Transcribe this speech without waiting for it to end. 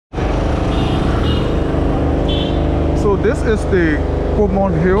this is the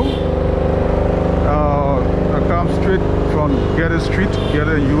Comor Hill. I come straight from Getty Street,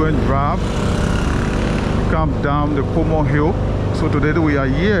 Getty UN Drive. Come down the Comor Hill. So today we are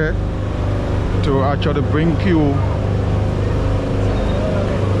here to actually bring you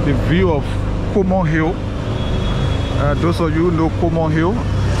the view of Comor Hill. Those of you who know Comor Hill,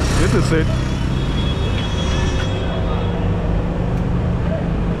 this is it.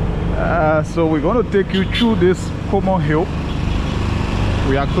 So we're going to take you through this Comor Hill.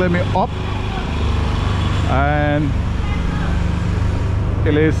 We are climbing up, and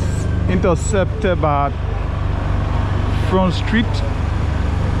it is intercepted by Front Street.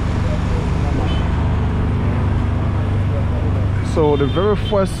 So the very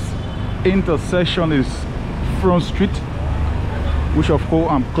first intersection is Front Street, which of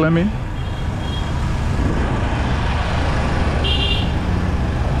course I'm climbing.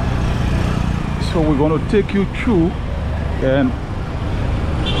 So we're going to take you through, and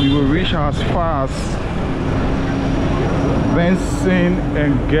we will reach as far as Benson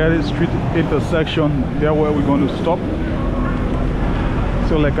and Getty Street intersection. There where we're going to stop.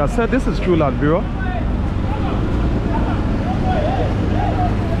 So like I said, this is through Liberia.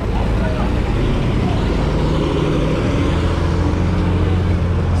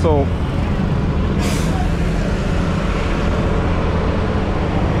 So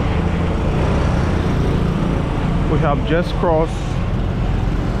we have just crossed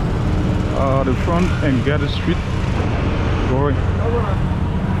the Front and Getty Street going.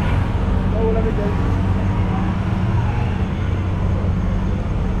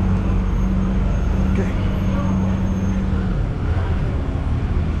 Okay.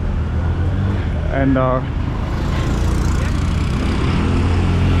 And the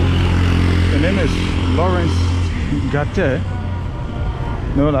name is Lawrence Gate.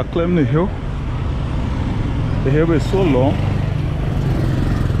 No, I climbed the hill. The hill is so long.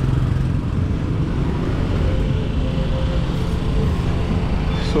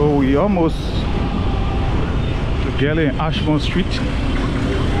 So we almost Getty and Ashmont Street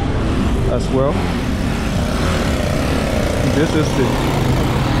as well. This is the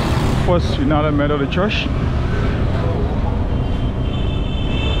First United Methodist Church.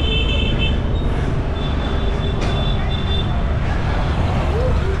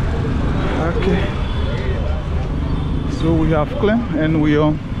 Okay. So we have climbed, and we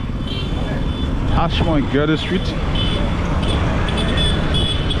are Ashmont and Getty Street.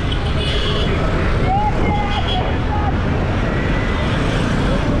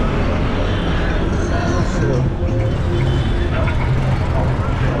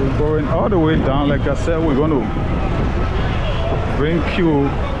 Going all the way down. Like I said, we're going to bring you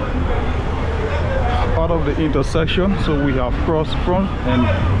out of the intersection. So we have crossed Front and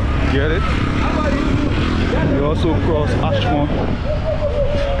Getty. We also cross Ashmont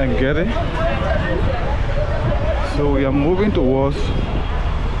and Getty. So we are moving towards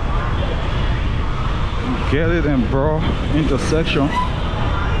Getty and Broad intersection.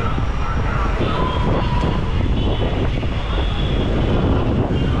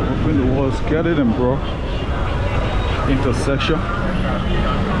 Towards Getty and Broad intersection.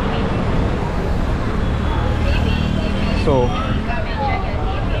 So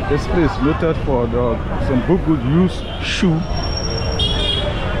this place is noted for some good used shoe.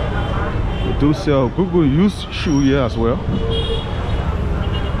 We do sell good used shoe here as well.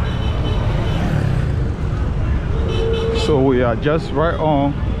 So we are just right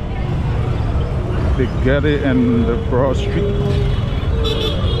on the Getty and the Broad Street.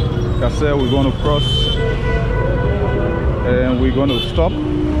 Like I said, we're going to cross and we're going to stop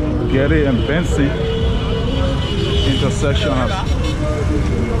Getty and Benson intersection.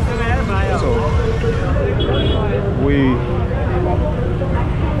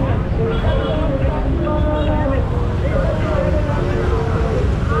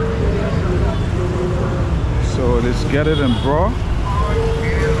 So it's Getty and Broad,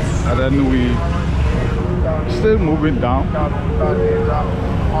 and then we still moving down.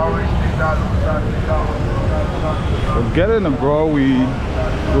 So Getty and Broad, we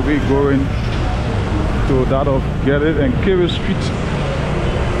will be going to that of Getty and Carey Street.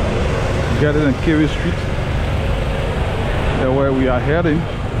 Getty and Carey Street. That's where we are heading.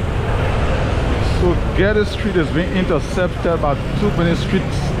 So Getty Street is being intercepted by two many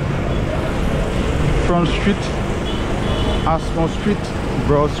streets: Front Street, Ashmont Street,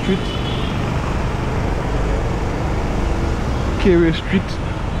 Broad Street, Carey Street,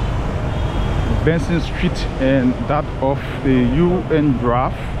 Benson Street, and that of the UN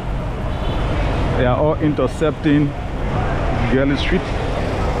Drive. They are all intercepting Getty Street.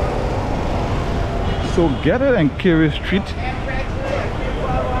 So Gather and Carey Street,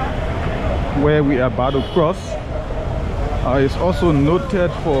 where we are about to cross, is also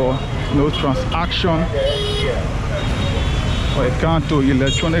noted for no transaction or account to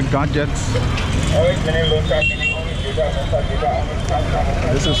electronic gadgets.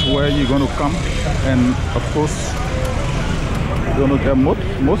 This is where you're going to come, and of course you're going to get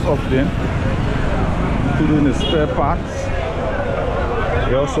most of them, including the spare parts.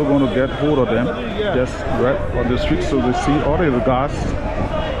 You're also going to get hold of them just right on the street, so we see all the guys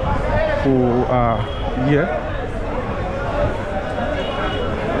who are here.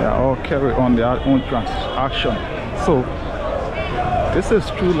 They all carry on their own transaction. So this is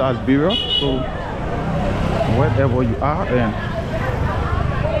true Liberia. So wherever you are and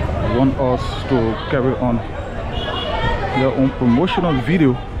you want us to carry on your own promotional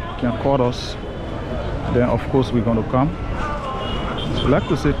video, you can call us. Then of course we're going to come. So I'd like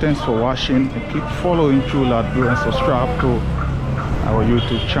to say thanks for watching, and keep following True Liberia and subscribe to our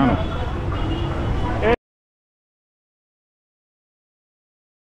YouTube channel.